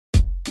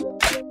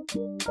Hey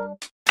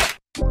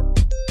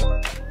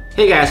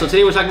guys, so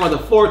today we're talking about the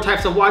 4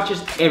 types of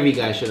watches every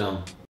guy should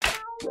own.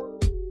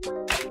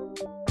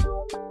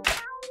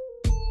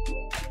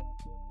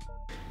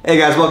 Hey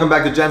guys, welcome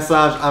back to Gent's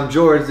Lounge. I'm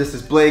George, this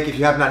is Blake. If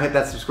you have not hit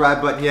that subscribe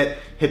button yet,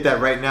 hit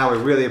that right now. We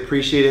really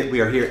appreciate it.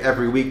 We are here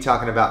every week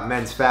talking about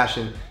men's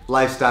fashion,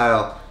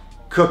 lifestyle,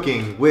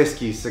 cooking,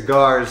 whiskey,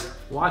 cigars,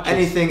 watches.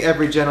 Anything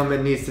every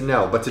gentleman needs to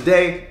know. But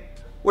today,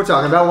 we're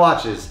talking about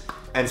watches,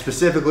 and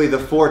specifically the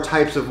 4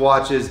 types of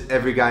watches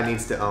every guy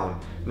needs to own.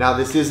 Now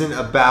this isn't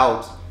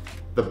about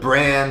the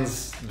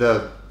brands,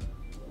 the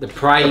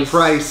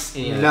price,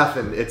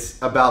 nothing.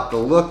 It's about the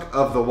look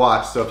of the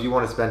watch. So if you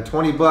want to spend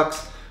 20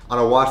 bucks on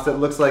a watch that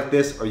looks like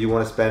this, or you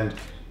want to spend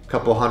a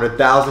couple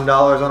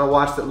 $100,000 on a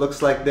watch that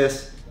looks like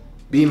this,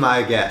 be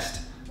my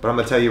guest. But I'm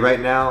gonna tell you right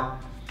now,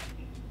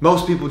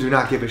 most people do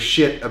not give a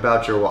shit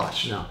about your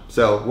watch. No.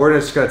 So we're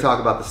just gonna talk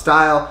about the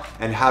style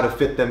and how to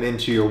fit them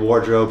into your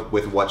wardrobe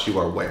with what you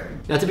are wearing.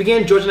 Now to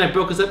begin, George and I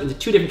broke us up into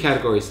 2 different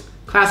categories: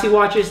 classy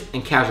watches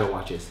and casual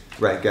watches.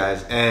 Right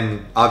guys,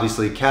 and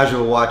obviously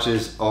casual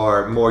watches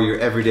are more your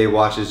everyday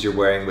watches you're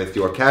wearing with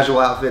your casual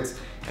outfits,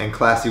 and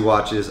classy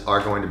watches are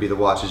going to be the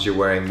watches you're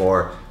wearing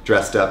more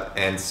dressed up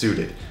and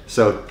suited.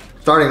 So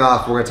starting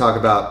off, we're gonna talk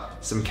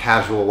about some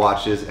casual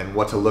watches and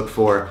what to look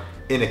for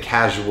in a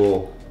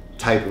casual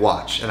type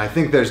watch. And I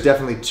think there's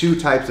definitely 2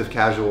 types of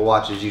casual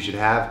watches you should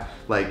have,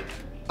 like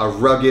a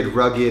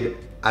rugged,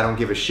 I don't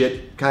give a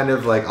shit kind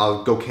of, like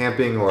I'll go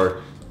camping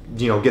or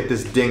get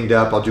this dinged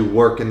up, I'll do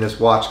work in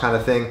this watch kind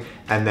of thing.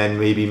 And then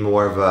maybe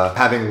more of a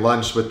having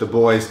lunch with the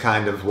boys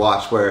kind of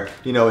watch where,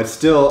 it's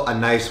still a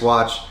nice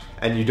watch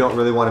and you don't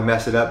really want to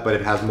mess it up, but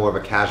it has more of a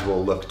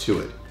casual look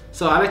to it.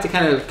 So I like to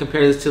kind of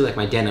compare this to like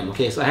my denim,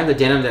 okay? So I have the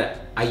denim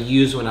that I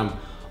use when I'm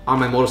on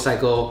my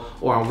motorcycle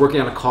or I'm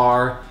working on a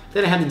car.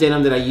 Then I have the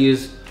denim that I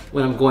use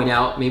when I'm going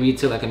out, maybe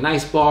to like a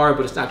nice bar,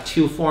 but it's not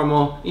too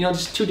formal.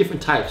 Just 2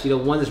 different types.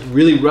 One that's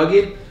really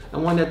rugged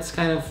and one that's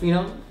kind of,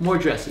 more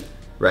dressy.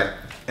 Right.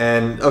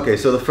 And okay,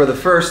 so for the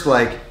first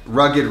like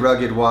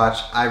rugged watch,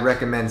 I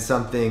recommend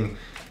something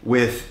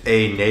with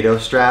a NATO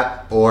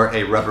strap or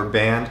a rubber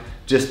band,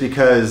 just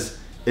because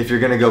if you're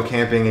gonna go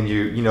camping and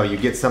you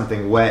get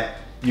something wet,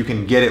 you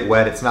can get it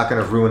wet, it's not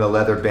gonna ruin a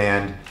leather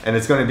band, and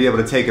it's gonna be able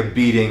to take a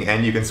beating,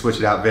 and you can switch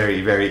it out very,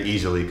 very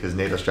easily because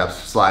NATO straps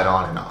slide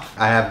on and off.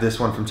 I have this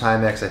one from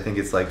Timex, I think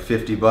it's like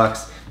 50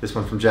 bucks. This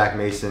one from Jack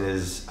Mason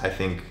is, I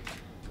think,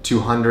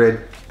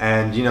 200.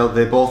 And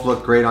they both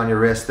look great on your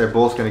wrist. They're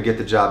both gonna get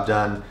the job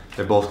done.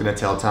 They're both gonna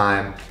tell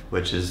time,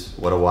 which is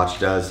what a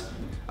watch does.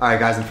 All right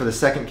guys, and for the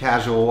second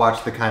casual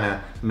watch, the kind of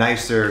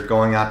nicer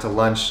going out to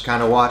lunch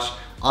kind of watch,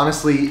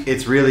 honestly,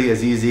 it's really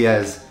as easy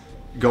as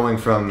going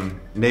from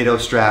NATO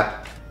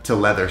strap to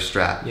leather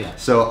strap. Yeah.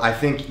 So I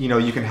think,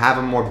 you can have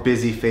a more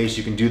busy face,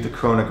 you can do the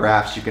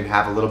chronographs, you can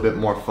have a little bit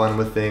more fun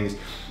with things,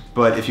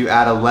 but if you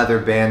add a leather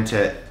band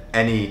to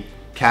any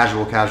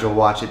casual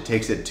watch, it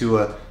takes it to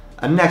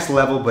a next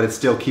level, but it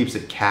still keeps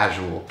it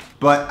casual.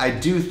 But I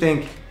do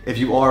think if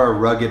you are a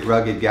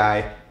rugged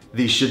guy,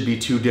 these should be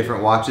 2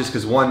 different watches,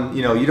 because one,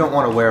 you don't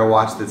want to wear a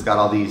watch that's got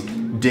all these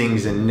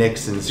dings and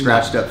nicks and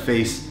scratched up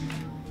face.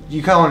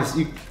 You kind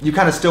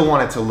of still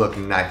want it to look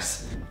nice.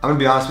 I'm gonna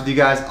be honest with you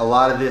guys, a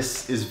lot of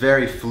this is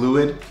very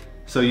fluid.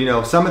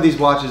 So some of these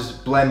watches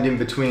blend in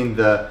between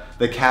the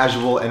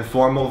casual and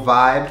formal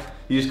vibe.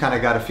 You just kind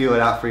of got to feel it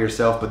out for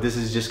yourself, but this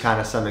is just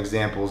kind of some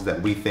examples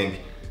that we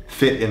think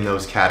fit in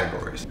those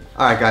categories.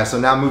 All right guys, so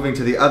now moving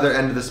to the other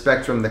end of the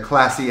spectrum, the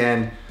classy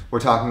end, we're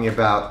talking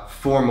about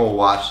formal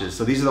watches.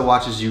 So these are the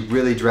watches you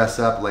really dress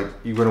up, like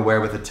you're gonna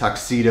wear with a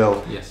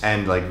tuxedo. Yes.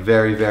 And like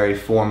very, very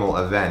formal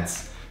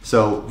events.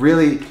 So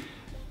really,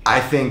 I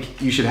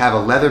think you should have a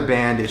leather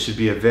band. It should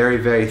be a very,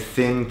 very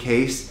thin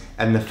case,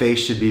 and the face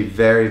should be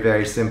very,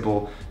 very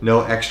simple.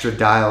 No extra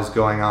dials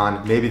going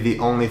on. Maybe the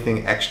only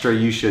thing extra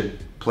you should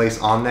place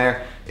on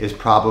there is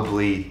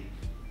probably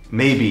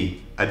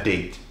maybe a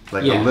date.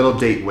 Like a little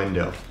date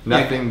window,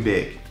 nothing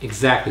big.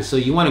 Exactly, so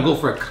you wanna go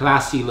for a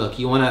classy look.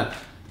 You wanna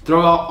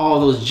throw out all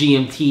those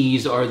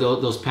GMTs or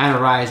those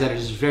Panerais that are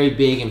just very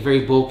big and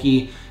very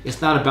bulky.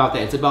 It's not about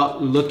that, it's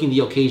about looking the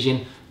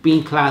occasion,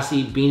 being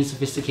classy, being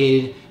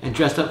sophisticated, and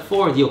dressed up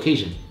for the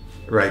occasion.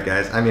 Right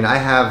guys, I mean, I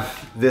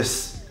have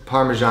this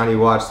Parmigiani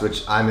watch,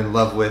 which I'm in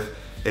love with.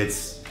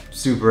 It's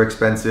super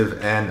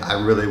expensive and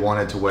I really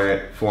wanted to wear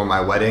it for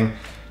my wedding.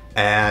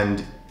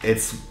 And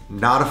it's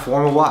not a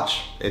formal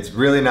watch. It's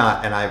really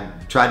not. And I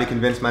tried to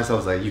convince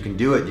myself, like, you can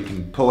do it, you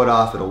can pull it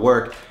off, it'll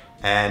work.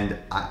 And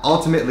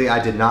ultimately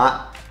I did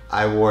not.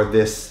 I wore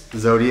this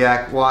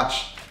Zodiac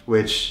watch,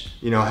 which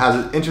has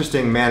an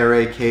interesting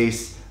Manerai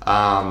case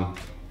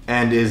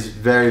and is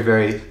very,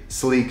 very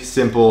sleek,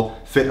 simple,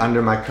 fit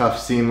under my cuff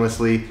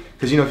seamlessly.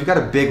 Because if you got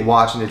a big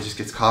watch and it just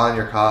gets caught on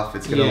your cuff,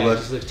 it's gonna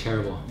look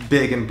terrible,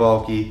 big and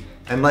bulky.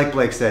 And like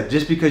Blake said,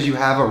 just because you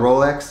have a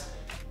Rolex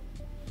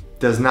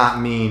does not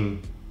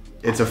mean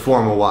it's a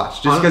formal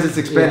watch. Just because it's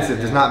expensive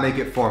does not make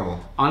it formal.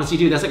 Honestly,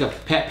 dude, that's like a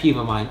pet peeve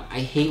of mine. I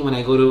hate when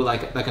I go to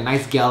like a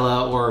nice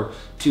gala or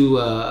to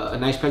a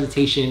nice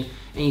presentation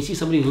and you see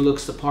somebody who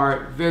looks the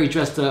part, very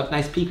dressed up,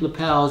 nice peak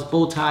lapels,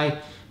 bow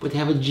tie, but they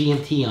have a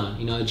GMT on.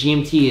 You know, a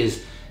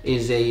GMT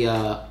is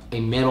a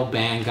metal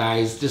band,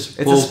 guys. Just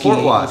it's bulky. a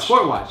sport watch. A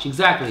sport watch,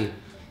 exactly.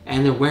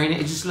 And they're wearing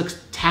it. It just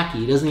looks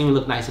tacky. It doesn't even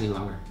look nice any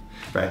longer.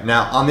 Right.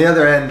 Now, on the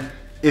other end,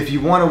 if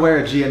you want to wear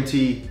a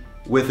GMT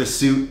with a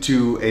suit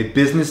to a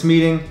business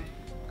meeting,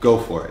 go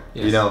for it.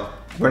 Yes. You know,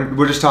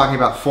 we're just talking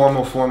about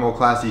formal,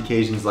 classy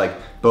occasions like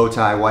bow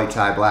tie, white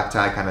tie, black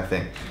tie kind of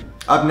thing.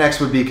 Up next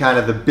would be kind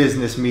of the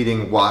business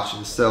meeting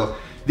watches. So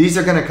these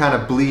are going to kind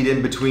of bleed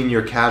in between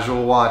your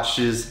casual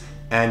watches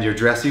and your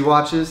dressy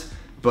watches,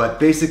 but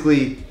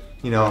basically,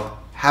 you know,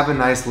 have a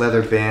nice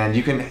leather band.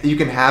 You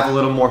can have a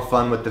little more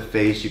fun with the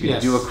face. You can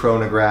do a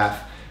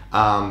chronograph,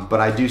 but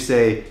I do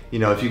say, you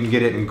know, if you can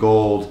get it in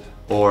gold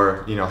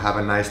or, you know, have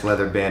a nice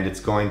leather band,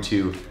 it's going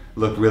to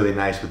look really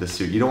nice with a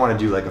suit. You don't want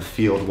to do like a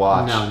field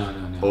watch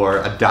or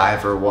a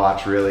diver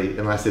watch, really,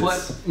 unless it's...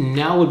 But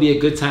now would be a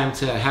good time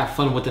to have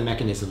fun with the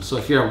mechanism. So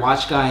if you're a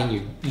watch guy and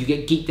you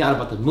get geeked out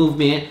about the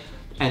movement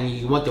and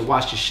you want the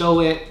watch to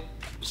show it,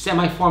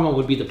 semi-formal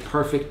would be the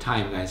perfect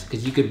time, guys,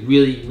 because you could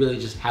really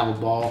just have a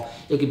ball.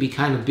 It could be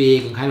kind of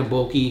big and kind of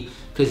bulky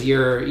because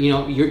you're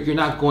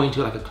not going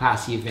to like a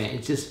classy event.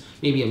 It's just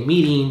maybe a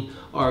meeting,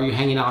 or you're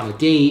hanging out on a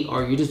date,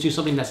 or you just do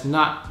something that's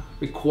not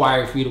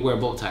required for you to wear a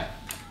bow tie.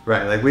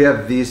 Right, like we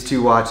have these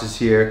two watches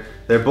here.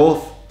 They're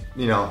both,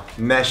 you know,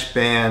 mesh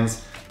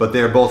bands, but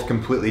they're both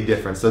completely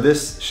different. So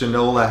this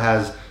Shinola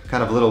has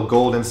kind of a little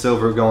gold and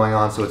silver going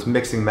on, so it's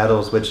mixing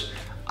metals, which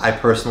I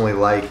personally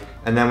like.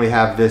 And then we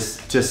have this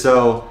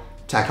Tissot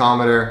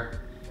tachometer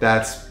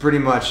that's pretty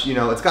much, you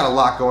know, it's got a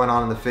lot going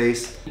on in the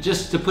face.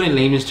 Just to put in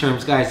layman's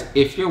terms, guys,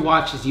 if your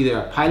watch is either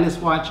a pilot's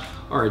watch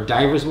or a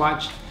diver's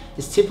watch,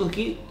 it's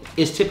typically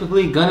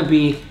gonna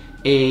be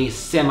a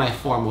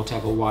semi-formal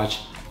type of watch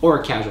or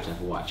a casual type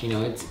of watch. You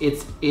know,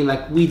 it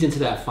like weeds into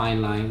that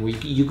fine line where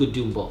you could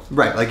do both.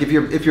 Right, like if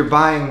you're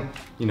buying,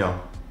 you know,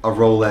 a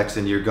Rolex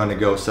and you're gonna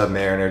go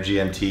Submariner,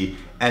 GMT,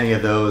 any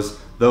of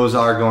those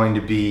are going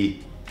to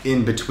be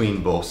in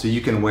between both, so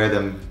you can wear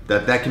them.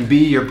 That can be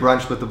your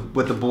brunch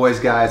with the boys,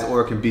 guys,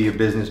 or it can be your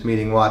business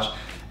meeting watch.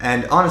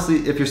 And honestly,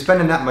 if you're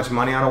spending that much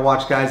money on a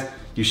watch, guys,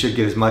 you should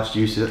get as much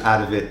use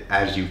out of it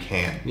as you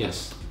can.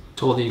 Yes,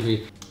 totally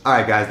agree. All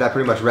right, guys, that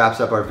pretty much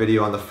wraps up our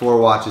video on the 4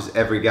 watches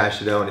every guy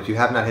should own. If you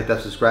have not hit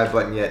that subscribe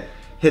button yet,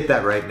 hit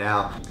that right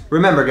now.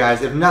 Remember,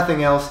 guys, if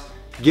nothing else,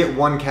 get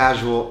one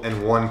casual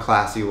and one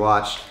classy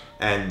watch,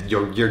 and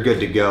you're good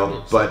to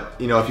go. Yes.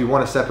 But you know, if you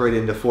want to separate it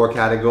into 4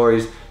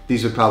 categories,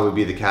 these would probably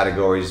be the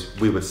categories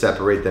we would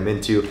separate them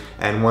into.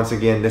 And once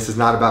again, this is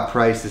not about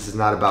price, this is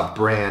not about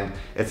brand.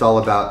 It's all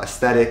about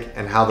aesthetic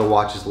and how the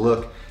watches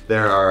look.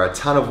 There are a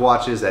ton of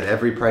watches at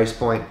every price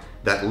point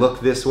that look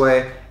this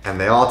way, and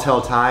they all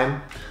tell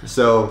time.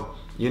 So,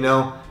 you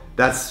know,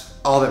 that's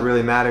all that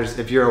really matters.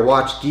 If you're a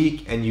watch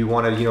geek and you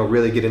want to, you know,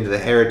 really get into the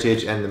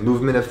heritage and the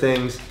movement of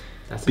things,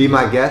 be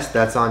my guest,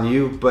 that's on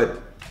you.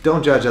 But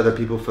don't judge other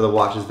people for the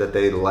watches that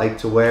they like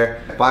to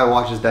wear. Buy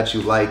watches that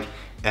you like,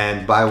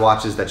 and buy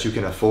watches that you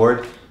can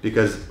afford,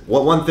 because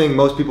one thing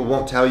most people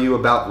won't tell you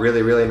about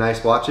really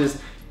nice watches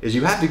is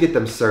you have to get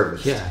them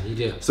serviced. Yeah, you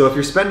do. So if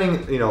you're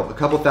spending, you know, a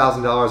couple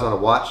 $1,000s on a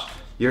watch,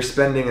 you're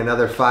spending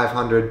another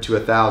 $500 to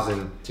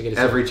 $1,000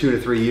 every 2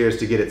 to 3 years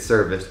to get it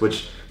serviced,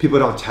 which people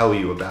don't tell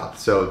you about.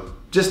 So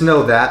just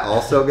know that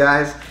also,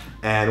 guys.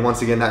 And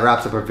once again, that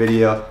wraps up our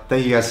video.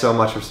 Thank you guys so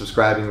much for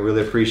subscribing. We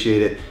really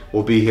appreciate it.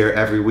 We'll be here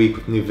every week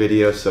with new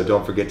videos, so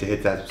don't forget to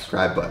hit that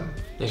subscribe button.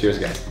 Cheers,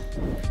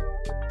 guys.